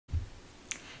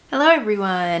Hello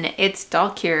everyone, it's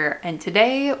Doll here, and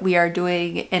today we are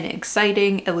doing an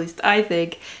exciting, at least I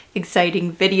think,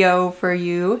 exciting video for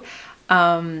you.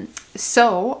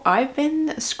 So I've been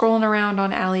scrolling around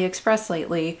on AliExpress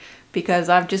lately because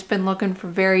I've just been looking for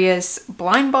various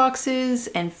blind boxes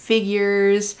and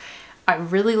figures. I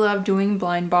really love doing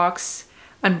blind box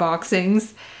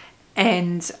unboxings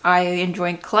and I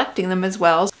enjoy collecting them as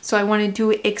well. So I wanted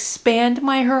to expand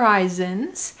my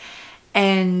horizons.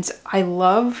 And I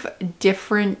love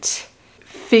different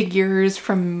figures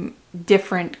from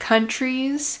different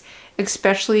countries,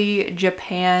 especially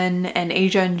Japan and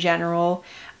Asia in general.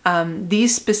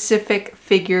 These specific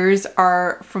figures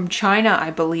are from China,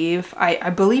 I believe. I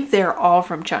believe they're all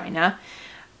from China.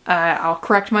 I'll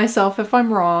correct myself if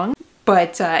I'm wrong.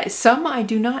 But some I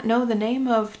do not know the name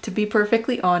of, to be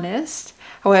perfectly honest.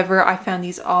 However, I found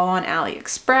these all on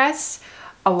AliExpress.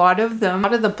 A lot of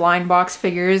the blind box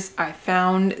figures I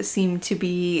found seem to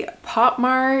be Pop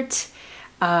Mart.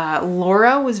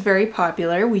 Laura was very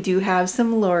popular. We do have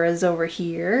some Lauras over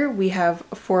here. We have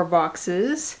 4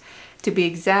 boxes to be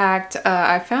exact.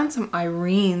 I found some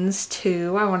Irenes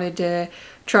too. I wanted to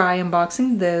try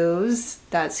unboxing those.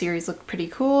 That series looked pretty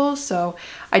cool. So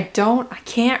I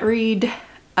can't read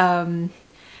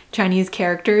Chinese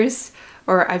characters,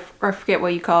 or I forget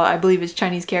what you call it. I believe it's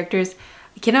Chinese characters.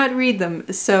 I cannot read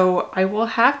them, so I will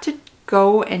have to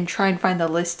go and try and find the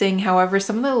listing. However,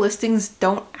 some of the listings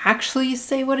don't actually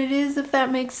say what it is, if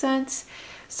that makes sense.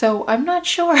 So I'm not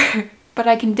sure, but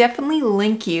I can definitely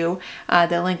link you.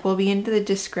 The link will be into the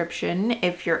description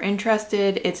if you're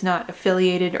interested. It's not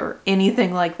affiliated or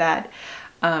anything like that.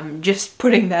 Just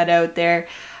putting that out there.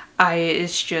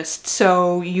 It's just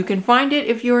so you can find it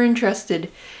if you're interested.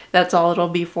 That's all it'll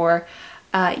be for.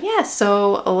 Yeah,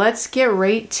 so let's get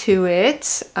right to it.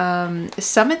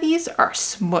 Some of these are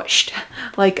smushed.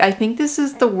 Like, I think this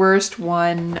is the worst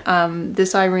one.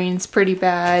 This Irene's pretty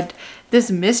bad. This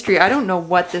mystery, I don't know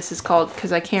what this is called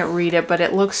because I can't read it, but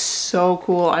it looks so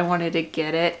cool. I wanted to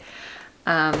get it.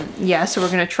 Yeah, so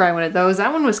we're gonna try one of those.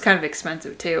 That one was kind of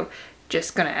expensive too.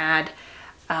 Just gonna add.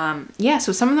 Yeah,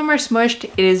 so some of them are smushed.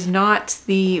 It is not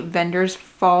the vendor's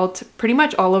fault. Pretty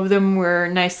much all of them were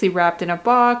nicely wrapped in a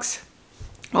box.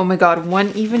 Oh my god, one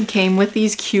even came with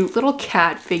these cute little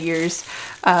cat figures.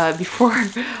 Before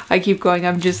I keep going,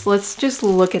 let's just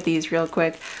look at these real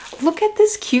quick. Look at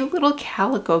this cute little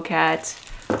calico cat.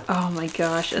 Oh my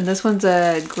gosh, and this one's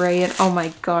a gray, and oh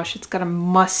my gosh, it's got a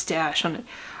mustache on it.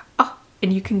 Oh,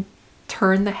 and you can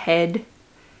turn the head.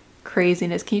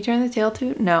 Craziness. Can you turn the tail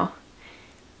too? No.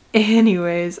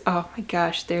 Anyways, oh my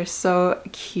gosh, they're so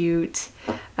cute.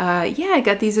 Yeah, I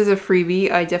got these as a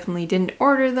freebie. I definitely didn't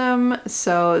order them,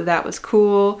 so that was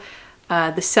cool.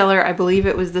 The seller, I believe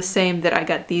it was the same that I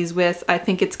got these with. I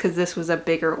think it's because this was a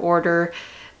bigger order.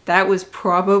 That was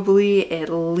probably at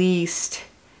least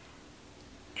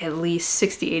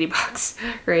 60-80 bucks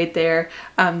right there.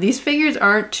 These figures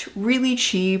aren't really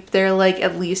cheap. They're like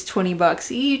at least 20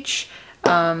 bucks each.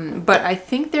 But I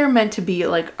think they're meant to be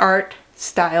like art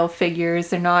style figures.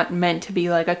 They're not meant to be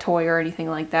like a toy or anything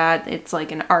like that. It's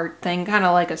like an art thing, kind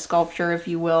of like a sculpture, if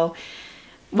you will.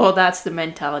 Well, that's the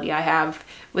mentality I have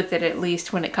with it, at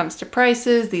least when it comes to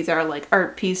prices. These are like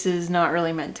art pieces, not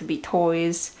really meant to be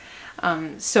toys.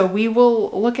 So we will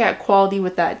look at quality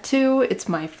with that too. It's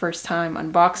my first time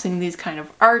unboxing these kind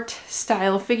of art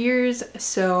style figures.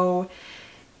 So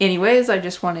anyways, I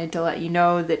just wanted to let you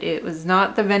know that it was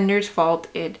not the vendor's fault.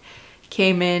 It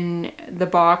came in, the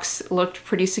box looked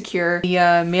pretty secure.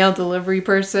 The mail delivery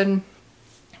person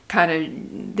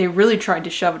they really tried to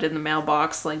shove it in the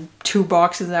mailbox, like 2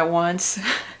 boxes at once.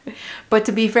 But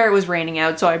to be fair, it was raining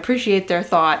out, so I appreciate their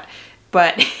thought.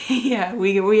 But yeah,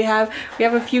 we have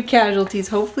a few casualties.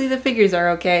 Hopefully the figures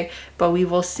are okay, but we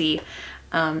will see.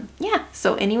 Yeah,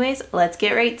 so anyways, let's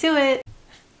get right to it.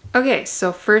 Okay,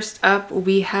 so first up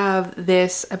we have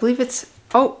this, I believe it's,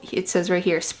 oh, it says right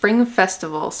here, Spring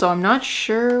Festival. So I'm not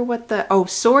sure what the, oh,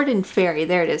 Sword and Fairy.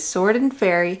 There it is, Sword and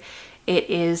Fairy. It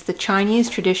is the Chinese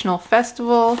traditional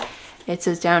festival. It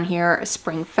says down here, a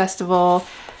Spring Festival.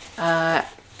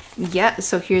 Yeah,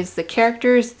 so here's the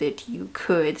characters that you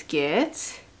could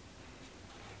get.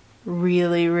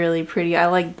 Really, really pretty. I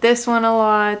like this one a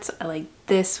lot. I like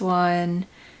this one.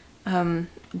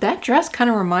 That dress kind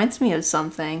of reminds me of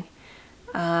something.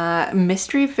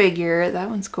 Mystery figure, that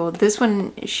one's cool. This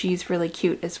one, she's really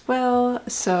cute as well.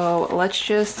 So let's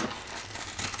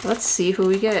see who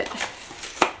we get.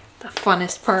 The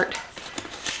funnest part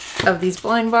of these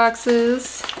blind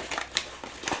boxes.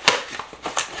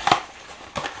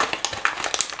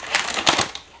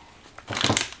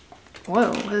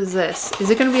 Whoa, what is this?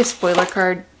 Is it gonna be a spoiler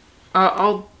card?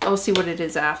 I'll I'll see what it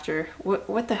is after.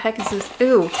 What the heck is this?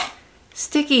 Ew,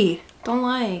 sticky, don't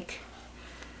like.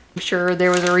 I'm sure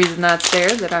there was a reason that's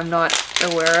there that I'm not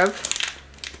aware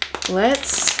of.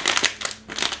 Let's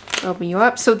open you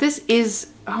up. So this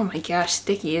is, oh my gosh,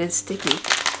 sticky, it is sticky.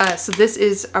 So this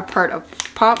is a part of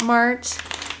Pop Mart.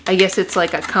 I guess it's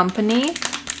like a company.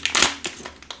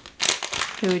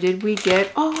 Who did we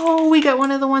get? Oh, we got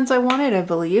one of the ones I wanted, I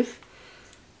believe.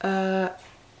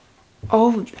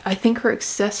 Oh, I think her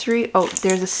accessory. Oh,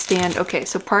 there's a stand. Okay,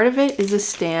 so part of it is a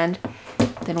stand.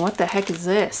 Then what the heck is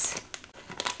this?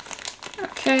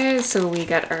 Okay, so we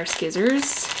got our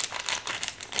scissors.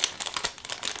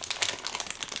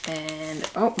 And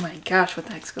oh my gosh, what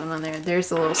the heck's going on there?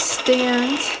 There's a little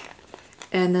stand.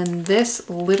 And then this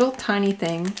little tiny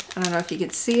thing. I don't know if you can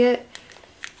see it.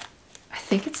 I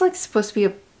think it's like supposed to be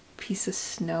a piece of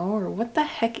snow, or what the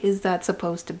heck is that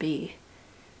supposed to be?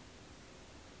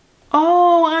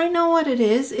 Oh, I know what it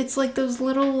is. It's like those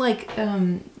little like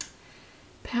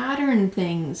pattern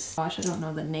things. Gosh, I don't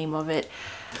know the name of it.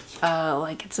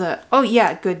 Like it's a, oh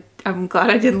yeah, good. I'm glad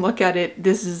I didn't look at it.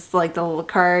 This is like the little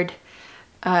card.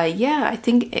 Yeah, I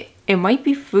think it might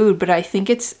be food, but I think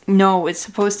it's, no, it's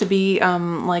supposed to be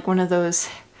like one of those,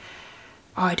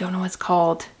 oh, I don't know what it's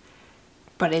called,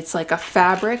 but it's like a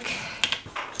fabric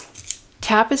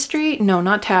tapestry. No,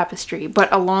 not tapestry,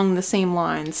 but along the same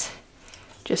lines.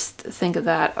 Just think of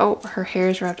that. Oh, her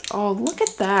hair's wrapped. Oh, look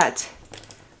at that.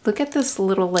 Look at this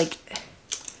little like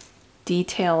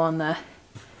detail on the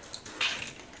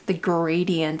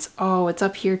gradient. Oh, it's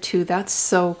up here too. That's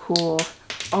so cool.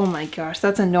 Oh my gosh,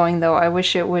 that's annoying though. I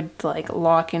wish it would like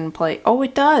lock in place. Oh,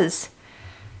 it does.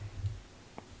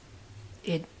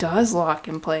 It does lock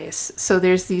in place. So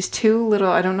there's these two little,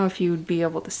 I don't know if you'd be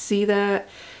able to see that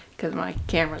because my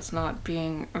camera's not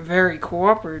being very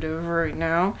cooperative right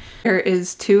now. There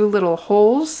is two little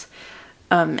holes,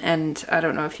 and I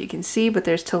don't know if you can see, but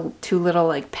there's two little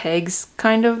like pegs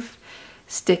kind of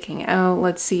sticking out.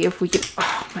 Let's see if we can,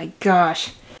 oh my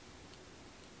gosh.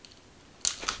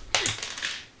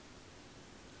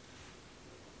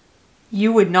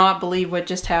 You would not believe what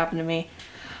just happened to me.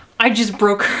 I just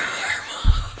broke her arm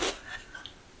off.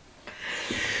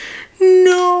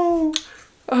 No.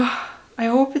 I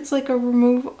hope it's like a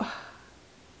removal.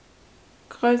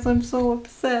 Guys, I'm so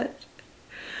upset.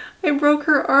 I broke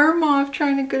her arm off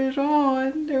trying to get it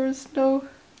on. There was no...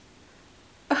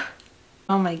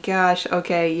 Oh my gosh.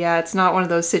 Okay, yeah, it's not one of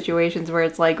those situations where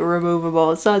it's like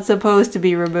removable. It's not supposed to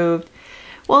be removed.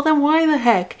 Well, then why the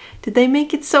heck did they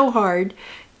make it so hard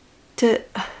to...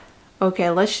 Okay,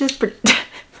 let's just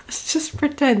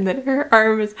pretend that her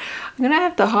arm is... I'm gonna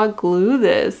have to hot glue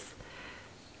this.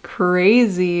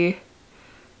 Crazy.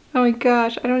 Oh my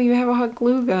gosh, I don't even have a hot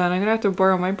glue gun. I'm gonna have to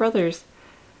borrow my brother's.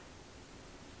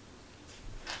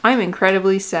 I'm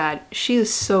incredibly sad. She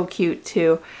is so cute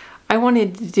too. I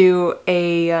wanted to do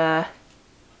a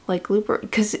like looper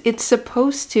because it's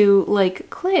supposed to like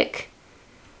click.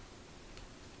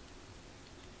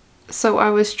 So I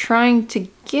was trying to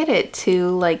get it to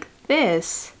like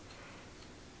this.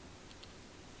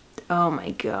 Oh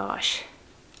my gosh.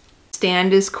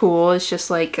 Stand is cool. It's just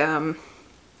like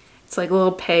it's like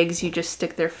little pegs you just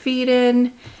stick their feet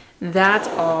in. That's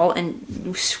all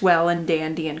and swell and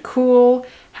dandy and cool.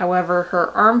 However,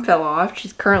 her arm fell off.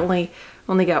 She's currently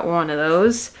only got one of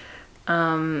those.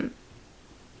 Oh.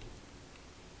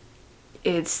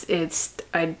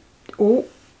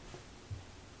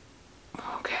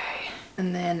 Okay.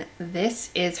 And then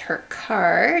this is her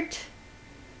card.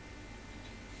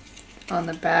 On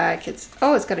the back, it's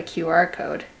got a QR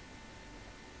code.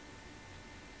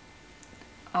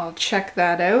 I'll check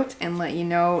that out and let you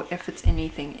know if it's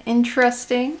anything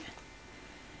interesting.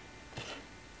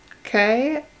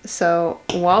 Okay, so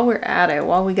while we're at it,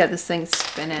 while we got this thing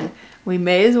spinning, we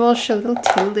may as well show the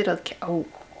two little, oh.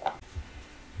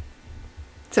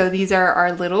 So these are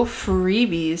our little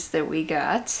freebies that we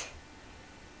got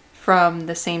from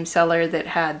the same seller that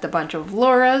had the bunch of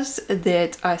Laura's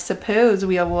that I suppose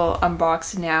we will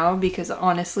unbox now because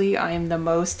honestly, I am the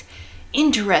most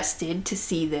interested to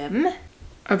see them.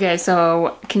 Okay,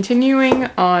 so continuing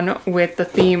on with the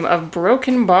theme of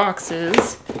broken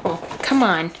boxes. Oh, come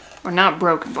on. Or not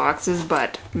broken boxes,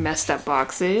 but messed up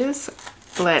boxes.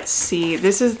 Let's see.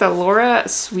 This is the Laura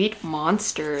Sweet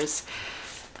Monsters.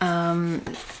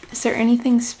 Is there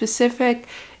anything specific?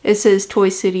 It says Toy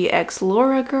City X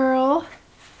Laura Girl.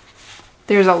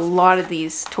 There's a lot of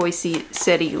these Toy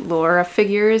City Laura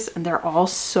figures, and they're all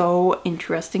so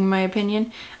interesting in my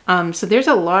opinion. So there's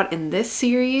a lot in this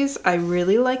series. I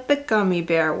really like the Gummy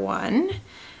Bear one.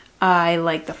 I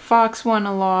like the Fox one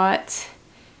a lot.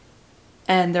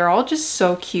 and they're all just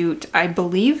so cute. I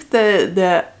believe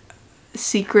the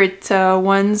secret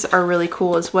ones are really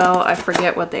cool as well. I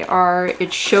forget what they are.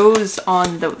 It shows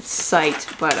on the site,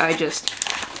 but I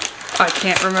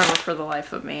can't remember for the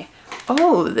life of me.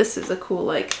 Oh, this is a cool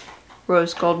like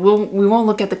rose gold. We won't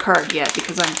look at the card yet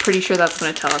because I'm pretty sure that's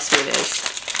going to tell us who it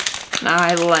is. And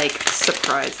I like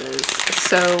surprises.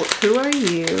 So who are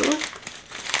you?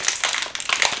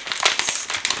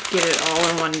 Let's get it all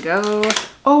in one go.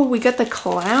 Oh, we got the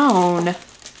clown.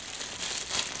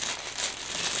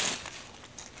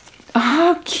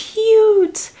 Oh,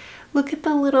 cute. Look at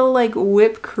the little like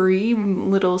whipped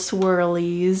cream little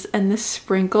swirlies and the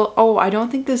sprinkle. Oh, I don't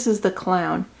think this is the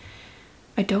clown.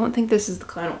 I don't think this is the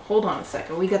clown. Hold on a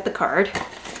second. We got the card.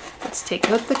 Let's take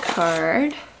out the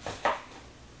card.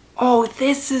 Oh,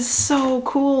 this is so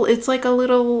cool. It's like a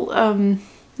little,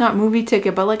 not movie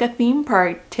ticket, but like a theme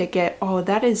park ticket. Oh,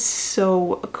 that is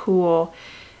so cool.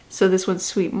 So this one's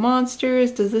Sweet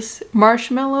Monsters. Does this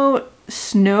Marshmallow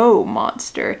Snow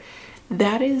Monster?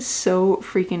 That is so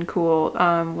freaking cool.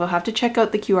 We'll have to check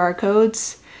out the QR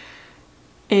codes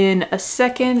in a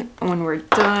second when we're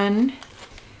done.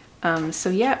 So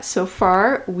yeah, so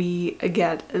far we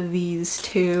get these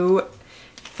two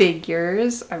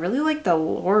figures. I really like the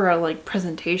Laura like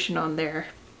presentation on there.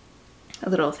 A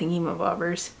little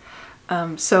thingy-mabobbers.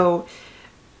 So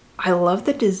I love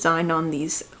the design on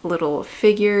these little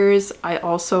figures. I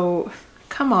also,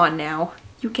 come on now,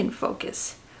 you can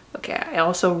focus. Okay, I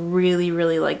also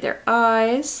really like their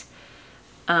eyes.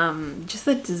 Just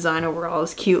the design overall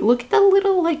is cute. Look at the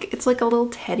little, like, it's like a little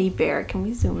teddy bear. Can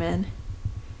we zoom in?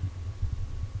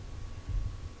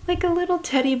 Like a little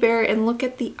teddy bear, and look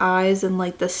at the eyes and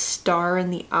like the star in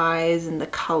the eyes, and the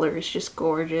color is just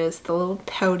gorgeous. The little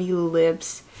pouty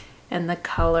lips and the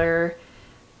color,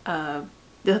 the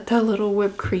little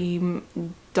whipped cream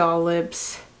doll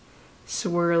lips,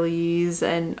 swirlies,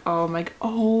 and oh my,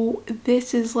 oh,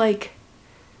 this is like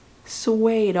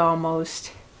suede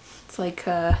almost. It's like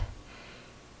oh,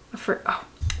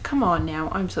 come on now,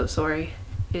 I'm so sorry.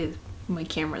 My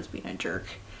camera's being a jerk.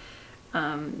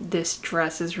 This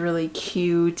dress is really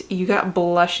cute. You got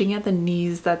blushing at the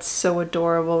knees, that's so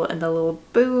adorable, and the little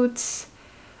boots.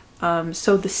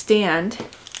 So the stand,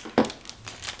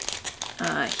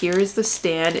 here is the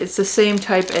stand. It's the same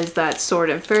type as that Sword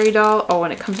and Fairy doll. Oh,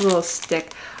 and it comes with a little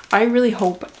stick. I really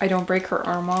hope I don't break her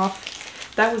arm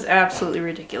off. That was absolutely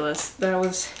ridiculous. That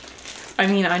was, I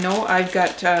mean, I know I've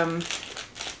got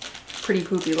pretty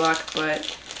poopy luck,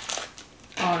 but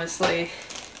honestly,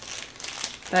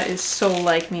 that is so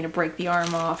like me to break the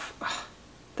arm off. Oh,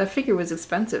 that figure was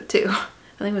expensive too. I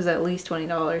think it was at least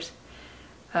 $20.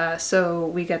 So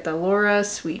we got the Laura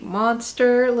Sweet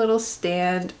Monster little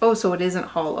stand. Oh, so it isn't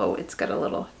hollow. It's got a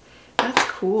little, that's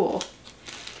cool.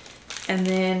 And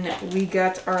then we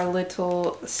got our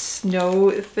little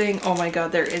snow thing. Oh my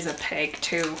god, there is a peg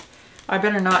too. I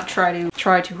better not try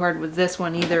too hard with this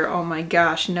one either. Oh my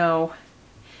gosh, no.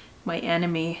 My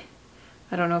enemy.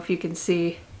 I don't know if you can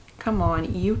see. Come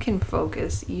on, you can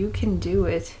focus. You can do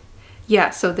it.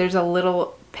 Yeah, so there's a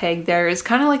little peg there. It's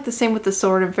kind of like the same with the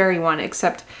Sword and Fairy one,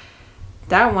 except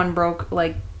that one broke,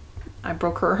 like, I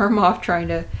broke her arm off trying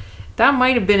to, that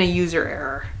might have been a user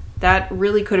error. That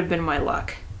really could have been my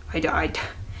luck. I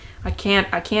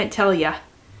can't tell ya.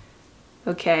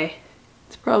 Okay.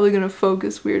 It's probably gonna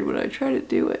focus weird when I try to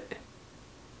do it.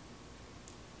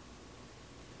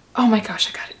 Oh my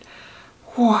gosh, I got it.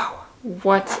 Whoa.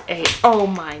 What a, oh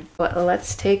my. But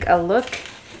let's take a look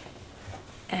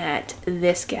at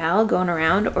this gal going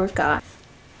around, or got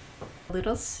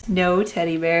little snow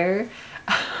teddy bear.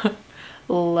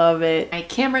 Love it. My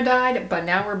camera died, but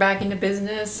now we're back into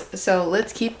business. So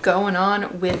let's keep going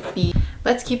on with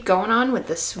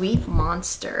the Sweet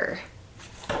Monster.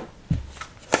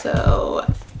 So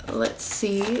let's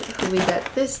see who we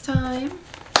got this time.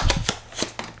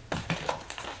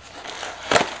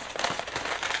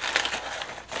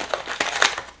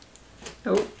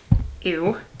 Oh,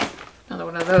 ew. Another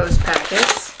one of those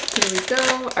packets. Here we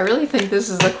go. I really think this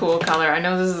is a cool color. I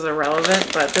know this is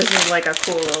irrelevant, but this is like a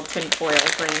cool little tinfoil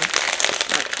thing.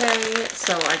 Okay,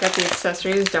 so I got the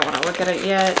accessories. Don't want to look at it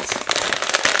yet.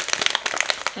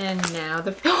 And now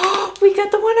the, oh, we got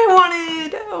the one I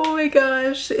wanted. Oh my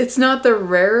gosh. It's not the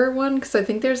rarer one because I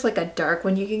think there's like a dark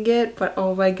one you can get, but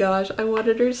oh my gosh, I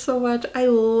wanted her so much. I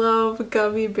love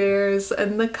gummy bears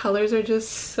and the colors are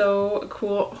just so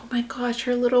cool. Oh my gosh,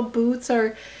 her little boots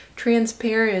are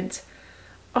transparent.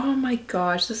 Oh my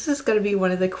gosh, this is gonna be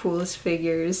one of the coolest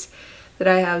figures that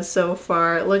I have so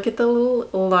far. Look at the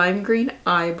little lime green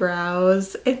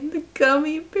eyebrows, and the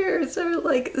gummy bears are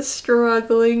like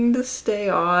struggling to stay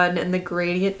on, and the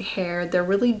gradient hair. They're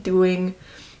really doing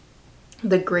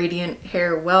the gradient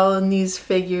hair well in these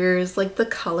figures. Like the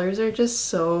colors are just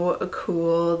so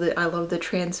cool. I love the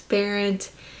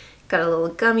transparent. Got a little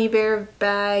gummy bear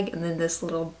bag and then this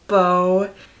little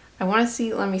bow. I want to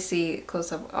see, let me see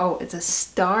close up. Oh, it's a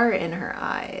star in her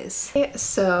eyes. Okay,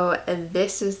 so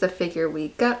this is the figure we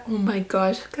got. Oh my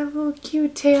gosh, got a little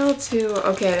cute tail too.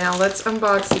 Okay, now let's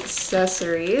unbox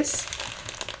accessories,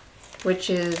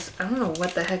 which is, I don't know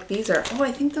what the heck these are. Oh,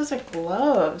 I think those are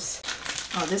gloves.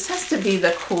 Oh, this has to be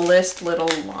the coolest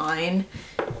little line.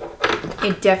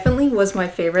 It definitely was my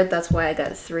favorite. That's why I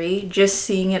got 3. Just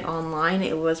seeing it online,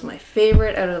 it was my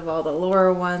favorite out of all the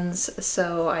Laura ones.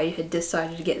 So I had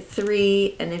decided to get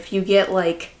 3. And if you get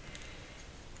like,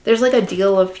 there's like a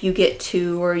deal if you get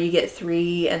 2 or you get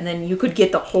 3, and then you could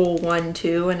get the whole one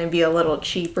too, and it'd be a little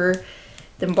cheaper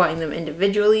than buying them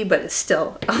individually, but it's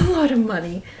still a lot of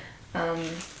money.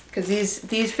 Because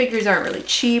these figures aren't really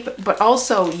cheap, but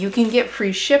also you can get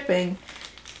free shipping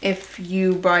if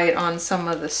you buy it on some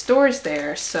of the stores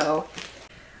there. So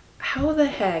how the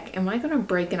heck am I gonna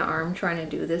break an arm trying to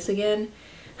do this again?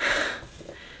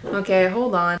 Okay,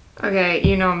 hold on. Okay,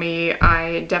 you know me,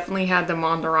 I definitely had them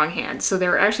on the wrong hand. So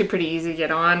they're actually pretty easy to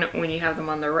get on when you have them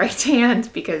on the right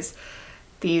hand, because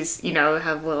these, you know,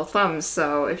 have little thumbs.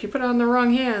 So if you put it on the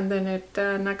wrong hand, then it's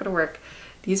not gonna work.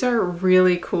 These are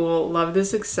really cool. Love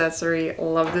this accessory.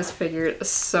 Love this figure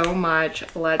so much.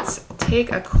 Let's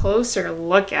take a closer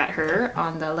look at her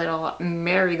on the little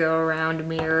merry-go-round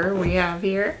mirror we have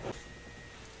here.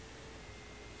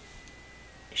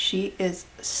 She is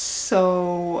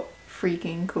so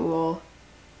freaking cool.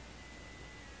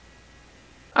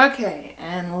 Okay,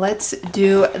 and let's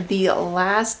do the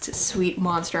last Sweet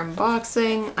Monster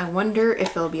unboxing. I wonder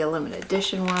if it'll be a limited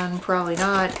edition one. Probably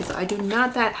not, because I do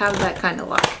not have that kind of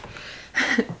luck.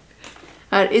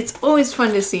 It's always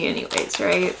fun to see anyways,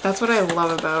 right? That's what I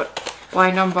love about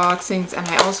blind unboxings, and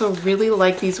I also really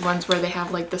like these ones where they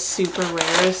have like the super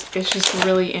rares. It's just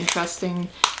really interesting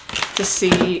to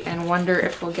see and wonder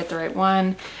if we'll get the right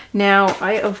one. Now,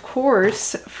 I of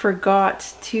course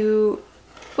forgot to...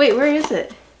 Wait, where is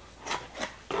it?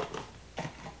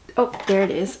 Oh, there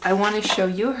it is. I want to show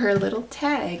you her little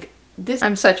tag.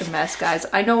 I'm such a mess, guys.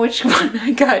 I know which one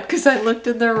I got because I looked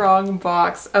in the wrong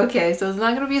box. Okay, so it's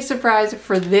not going to be a surprise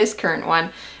for this current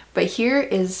one, but here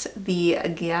is the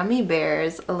Gummy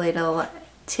Bears little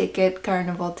ticket,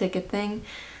 carnival ticket thing.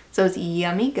 So it's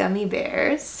Yummy Gummy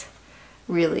Bears.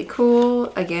 Really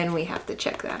cool. Again, we have to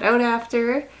check that out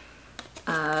after.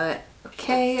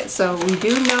 Okay, so we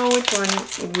do know which one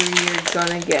we're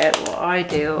gonna get. Well, I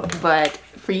do, but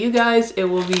for you guys, it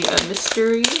will be a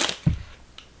mystery.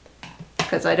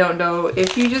 Because I don't know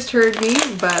if you just heard me,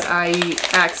 but I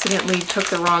accidentally took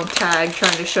the wrong tag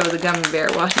trying to show the gummy bear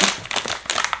one.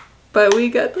 But we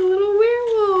got the little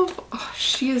werewolf. Oh,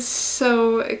 she is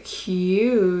so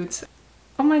cute.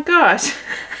 Oh my gosh.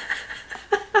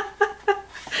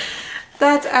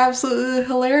 That's absolutely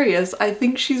hilarious. I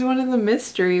think she's one of the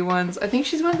mystery ones. I think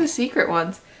she's one of the secret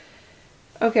ones.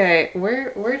 Okay,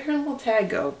 where'd her little tag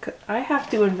go? I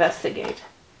have to investigate.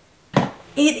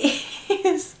 It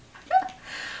is.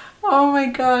 Oh my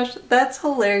gosh, that's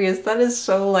hilarious. That is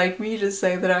so like me to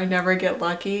say that I never get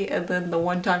lucky, and then the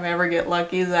one time I ever get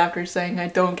lucky is after saying I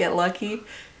don't get lucky.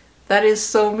 That is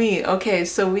so me. Okay,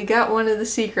 so we got one of the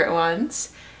secret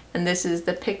ones, and this is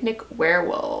the Picnic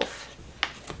Werewolf.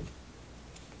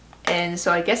 And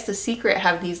so I guess the secret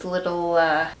have these little,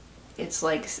 it's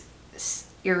like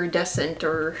iridescent,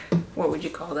 or what would you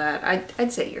call that?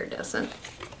 I'd say iridescent.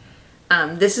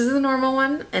 This is the normal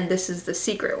one, and this is the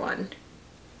secret one.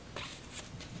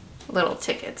 Little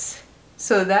tickets.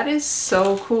 So that is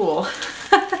so cool.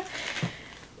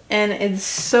 And it's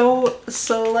so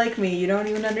like me. You don't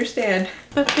even understand.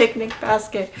 The picnic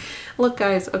basket. Look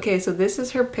guys, okay, so this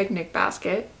is her picnic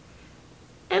basket.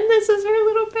 And this is her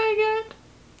little baguette.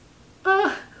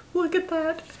 Look at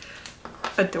that.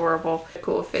 Adorable.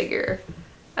 Cool figure.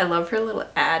 I love her little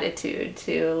attitude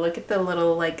too. Look at the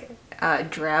little like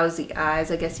drowsy eyes,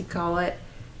 I guess you call it.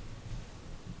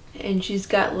 And she's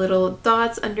got little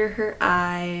dots under her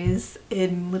eyes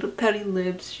and little pouty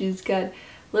lips. She's got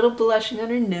little blushing on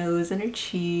her nose and her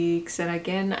cheeks. And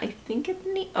again, I think at the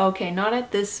knee. Okay, not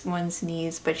at this one's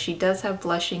knees, but she does have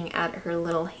blushing at her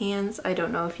little hands. I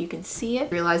don't know if you can see it. I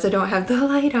realize I don't have the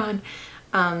light on.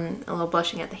 A little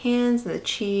blushing at the hands and the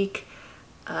cheek.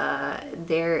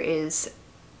 There is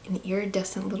an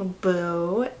iridescent little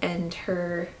bow and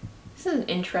her This is an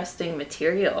interesting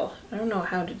material. I don't know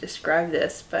how to describe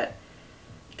this, but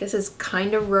I guess it's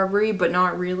kind of rubbery, but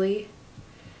not really.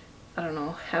 I don't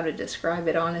know how to describe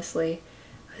it, honestly.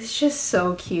 It's just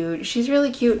so cute. She's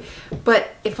really cute, but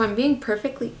if I'm being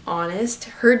perfectly honest,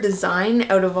 her design,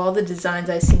 out of all the designs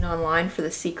I've seen online for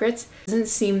the secrets, doesn't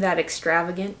seem that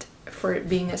extravagant for it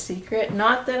being a secret.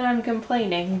 Not that I'm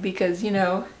complaining, because, you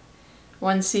know,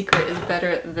 one secret is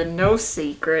better than no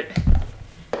secret.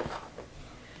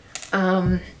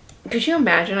 Could you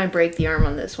imagine I break the arm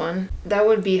on this one? That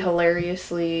would be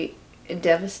hilariously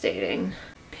devastating.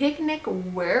 Picnic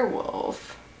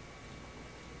werewolf.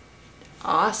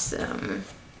 Awesome.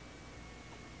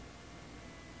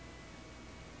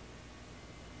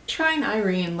 Trying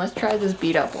Irene. Let's try this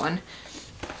beat up one.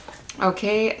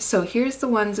 Okay, so here's the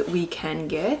ones that we can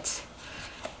get.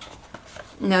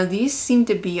 Now these seem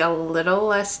to be a little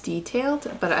less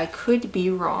detailed, but I could be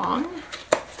wrong.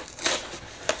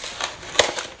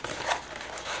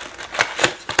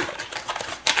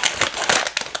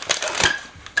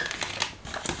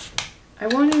 I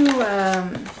want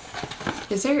to,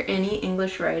 is there any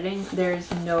English writing? There's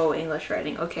no English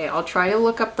writing. Okay, I'll try to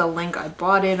look up the link I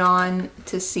bought it on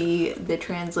to see the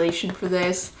translation for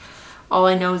this. All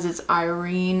I know is it's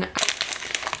Irene.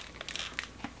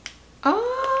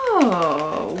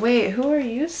 Oh, wait, who are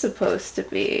you supposed to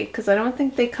be? Because I don't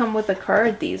think they come with a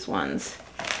card, these ones.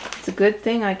 It's a good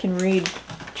thing I can read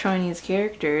Chinese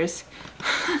characters.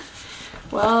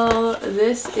 Well,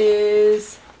 this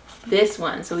is this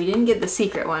one. So we didn't get the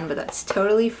secret one, but that's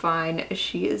totally fine.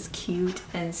 She is cute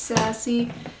and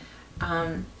sassy.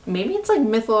 Maybe it's like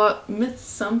myth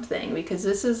something, because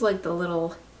this is like the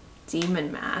little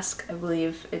demon mask, I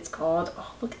believe it's called.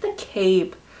 Oh, look at the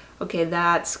cape. Okay,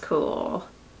 that's cool.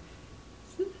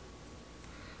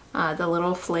 The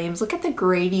little flames. Look at the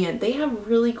gradient. They have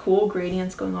really cool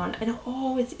gradients going on. And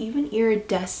oh, it's even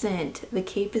iridescent. The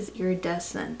cape is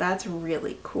iridescent. That's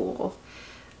really cool.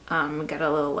 Got a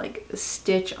little like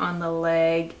stitch on the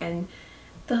leg and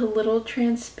the little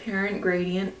transparent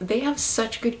gradient. They have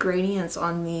such good gradients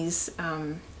on these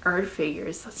art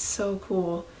figures. That's so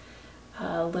cool.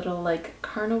 Little like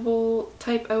carnival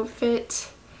type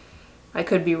outfit. I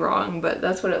could be wrong, but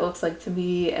that's what it looks like to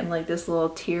me. And like this little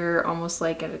tear, almost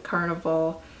like at a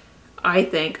carnival, I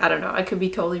think. I don't know, I could be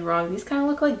totally wrong. These kind of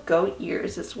look like goat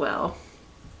ears as well.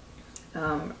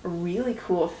 Really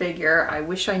cool figure. I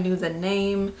wish I knew the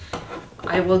name.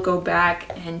 I will go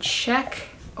back and check.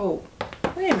 Oh,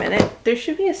 wait a minute. There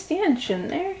should be a stand, shouldn't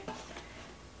there?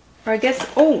 Or I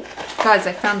guess, oh, guys,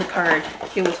 I found the card.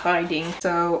 It was hiding.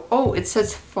 So, oh, it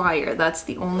says fire. That's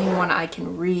the only one I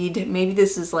can read. Maybe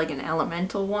this is like an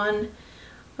elemental one.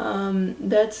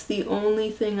 That's the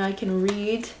only thing I can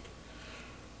read.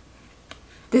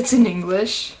 It's in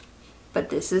English, but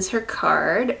this is her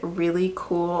card. Really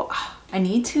cool. I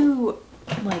need to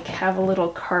like have a little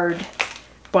card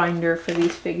binder for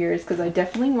these figures, because I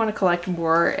definitely want to collect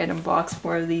more and unbox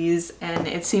more of these. And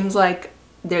it seems like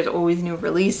there's always new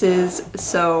releases,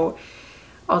 so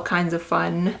all kinds of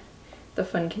fun. The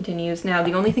fun continues. Now,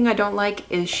 the only thing I don't like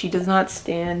is she does not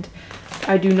stand.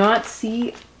 I do not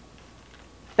see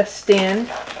a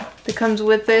stand that comes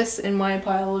with this in my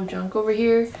pile of junk over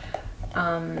here.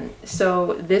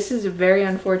 So this is very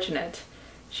unfortunate.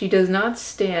 She does not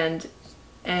stand,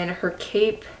 and her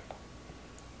cape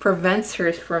prevents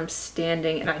her from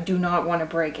standing, and I do not want to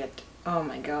break it. Oh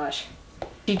my gosh.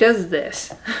 She does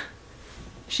this.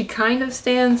 She kind of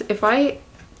stands. If I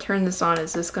turn this on,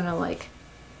 is this gonna like...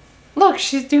 Look,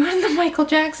 she's doing the Michael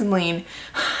Jackson lean.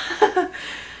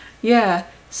 Yeah,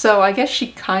 so I guess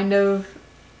she kind of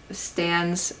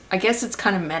stands. I guess it's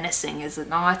kind of menacing, is it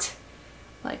not?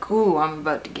 Like, ooh, I'm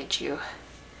about to get you.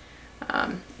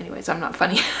 Anyways, I'm not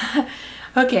funny.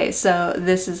 Okay, so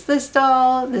this is this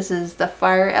doll. This is the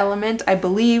fire element, I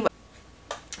believe.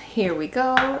 Here we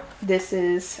go. This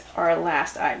is our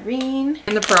last Irene.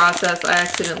 In the process, I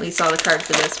accidentally saw the card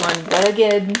for this one, but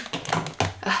again,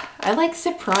 I like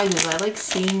surprises. I like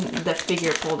seeing the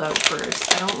figure pulled out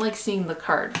first. I don't like seeing the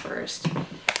card first,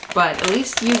 but at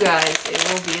least you guys, it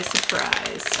will be a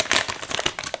surprise.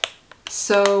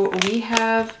 So we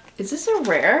have, is this a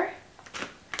rare?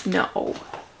 No.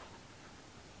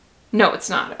 No, it's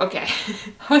not. Okay.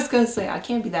 I was gonna say, I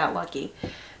can't be that lucky.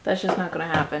 That's just not gonna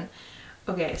happen.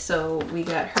 Okay, so we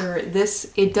got her.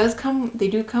 This, it does come, they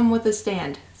do come with a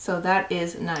stand, so that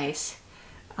is nice.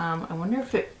 I wonder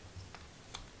if it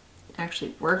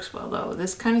actually works well though.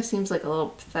 This kind of seems like a little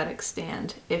pathetic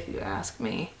stand, if you ask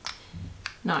me.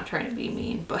 Not trying to be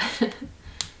mean, but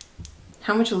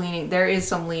how much leaning? There is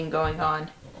some lean going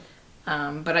on,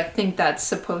 but I think that's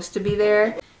supposed to be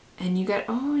there. And you got,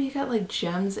 oh, you got like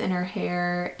gems in her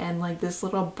hair and like this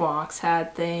little box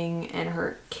hat thing, and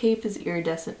her cape is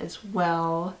iridescent as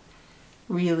well.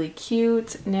 Really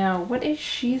cute. Now, what is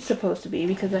she supposed to be?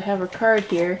 Because I have her card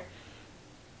here.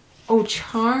 Oh,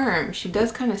 charm. She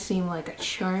does kind of seem like a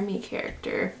charmy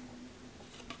character.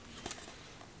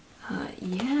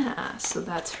 Yeah, so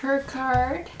that's her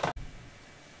card.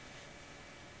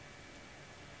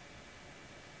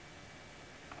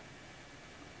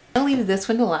 I'll leave this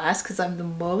one to last because I'm the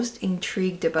most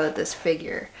intrigued about this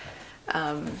figure.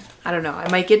 I don't know. I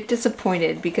might get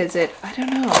disappointed because I don't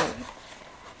know.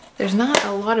 There's not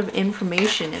a lot of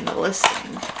information in the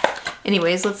listing.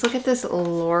 Anyways, let's look at this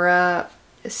Laura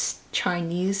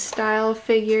Chinese style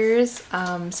figures.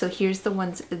 So here's the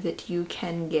ones that you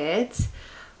can get.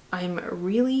 I'm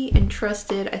really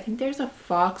interested. I think there's a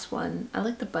fox one. I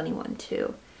like the bunny one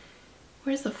too.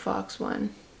 Where's the fox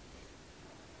one?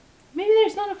 Maybe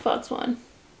there's not a fox one.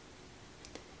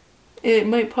 It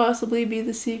might possibly be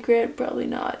the secret. Probably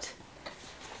not.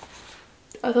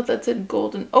 I thought that said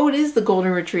golden. Oh, it is the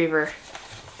golden retriever.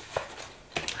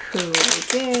 Who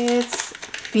gets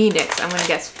Phoenix? I'm gonna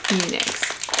guess Phoenix.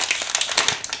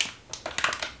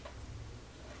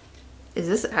 Is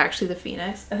this actually the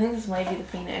Phoenix? I think this might be the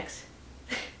Phoenix.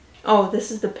 Oh, this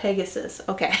is the Pegasus.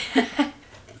 Okay.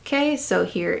 Okay, so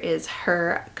here is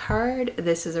her card.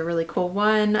 This is a really cool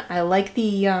one. I like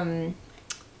the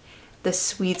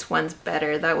sweets ones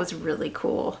better. That was really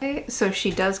cool. Okay, so she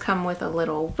does come with a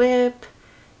little whip.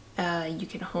 You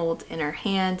can hold in her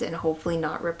hand and hopefully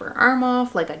not rip her arm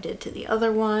off like I did to the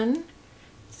other one.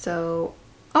 So,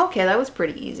 okay, that was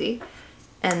pretty easy.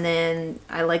 And then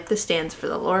I like the stands for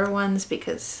the Laura ones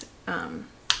because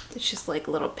it's just like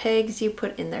little pegs you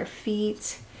put in their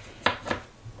feet,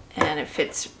 and it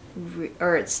fits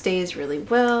or it stays really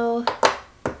well.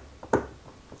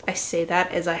 I say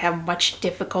that as I have much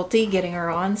difficulty getting her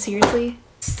on, seriously.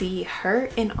 See her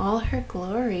in all her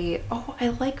glory. Oh, I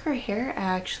like her hair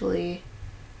actually.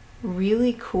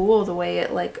 Really cool the way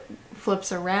it like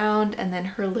flips around, and then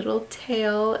her little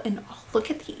tail, and oh, look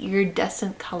at the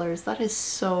iridescent colors. That is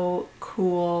so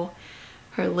cool.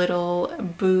 Her little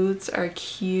boots are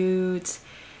cute,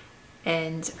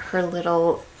 and her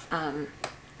little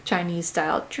Chinese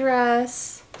style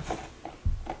dress.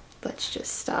 Let's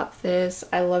just stop this.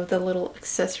 I love the little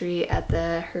accessory at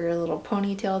her little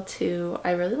ponytail too.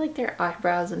 I really like their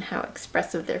eyebrows and how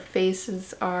expressive their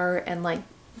faces are, and like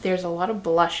there's a lot of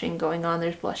blushing going on.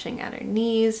 There's blushing at her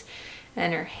knees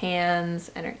and her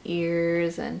hands and her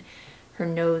ears and her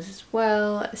nose as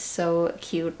well. So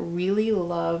cute. Really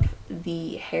love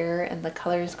the hair and the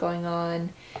colors going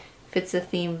on. Fits the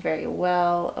theme very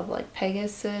well of like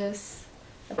Pegasus.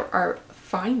 Our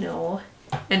final,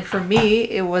 and for me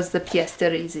it was the pièce de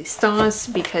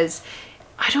résistance, because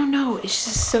I don't know, it's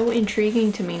just so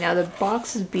intriguing to me. Now the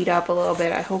box is beat up a little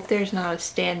bit. I hope there's not a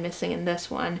stand missing in this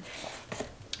one.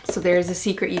 So there's a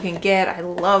secret you can get. I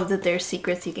love that there's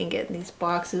secrets you can get in these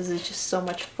boxes. It's just so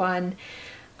much fun.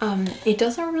 It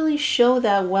doesn't really show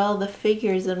that well, the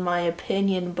figures, in my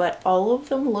opinion, but all of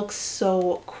them look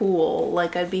so cool.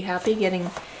 Like, I'd be happy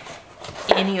getting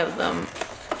any of them.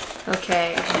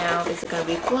 Okay, now is it going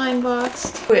to be blind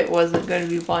boxed? It wasn't going to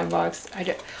be blind boxed.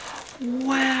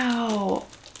 Wow,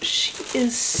 she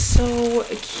is so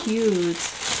cute.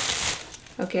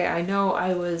 Okay, I know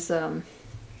I was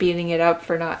beating it up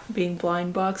for not being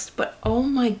blind boxed, but oh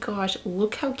my gosh,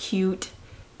 look how cute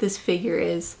this figure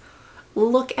is.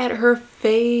 Look at her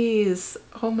face.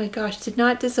 Oh my gosh, did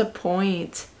not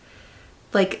disappoint.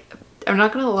 Like, I'm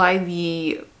not gonna lie,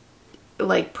 the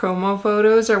like promo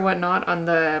photos or whatnot on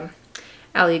the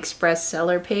AliExpress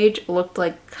seller page looked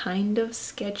like kind of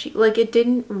sketchy. Like, it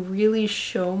didn't really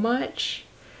show much,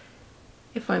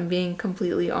 if I'm being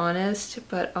completely honest,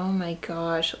 but oh my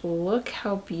gosh, look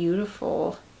how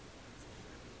beautiful.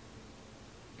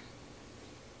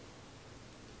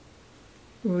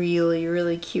 Really,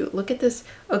 really cute. Look at this.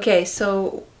 Okay,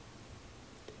 so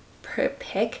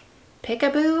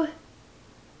Peekaboo?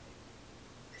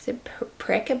 Is it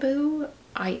Prekaboo?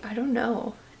 I don't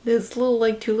know. This little,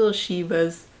 like, two little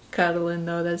Shivas cuddling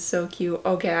though. That's so cute.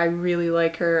 Okay, I really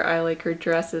like her. I like her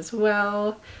dress as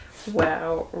well.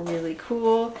 Wow, really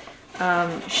cool.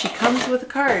 She comes with a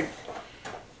card.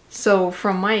 So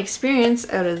from my experience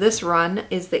out of this run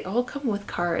is they all come with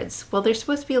cards. Well, they're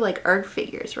supposed to be like art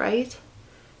figures, right?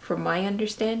 From my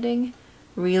understanding.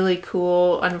 Really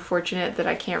cool. Unfortunate that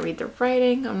I can't read the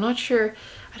writing. I'm not sure.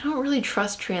 I don't really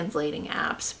trust translating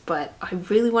apps, but I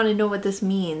really want to know what this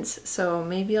means. So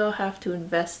maybe I'll have to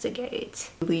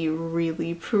investigate. Really,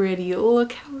 really pretty.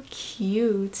 Look how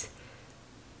cute.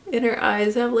 And her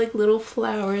eyes have like little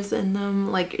flowers in them.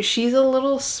 Like she's a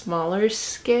little smaller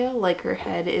scale, like her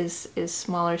head is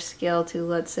smaller scale to,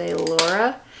 let's say,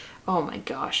 Laura. Oh my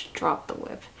gosh, drop the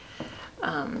whip.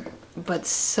 But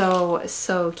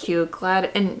so cute.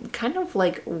 Glad, and kind of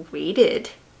like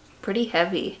weighted, pretty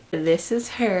heavy. This is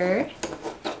her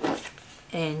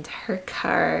and her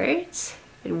cards.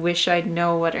 I wish I'd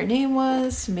know what her name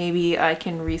was. Maybe I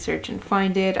can research and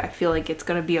find it. I feel like it's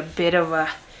gonna be a bit of a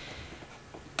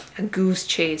goose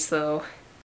chase though.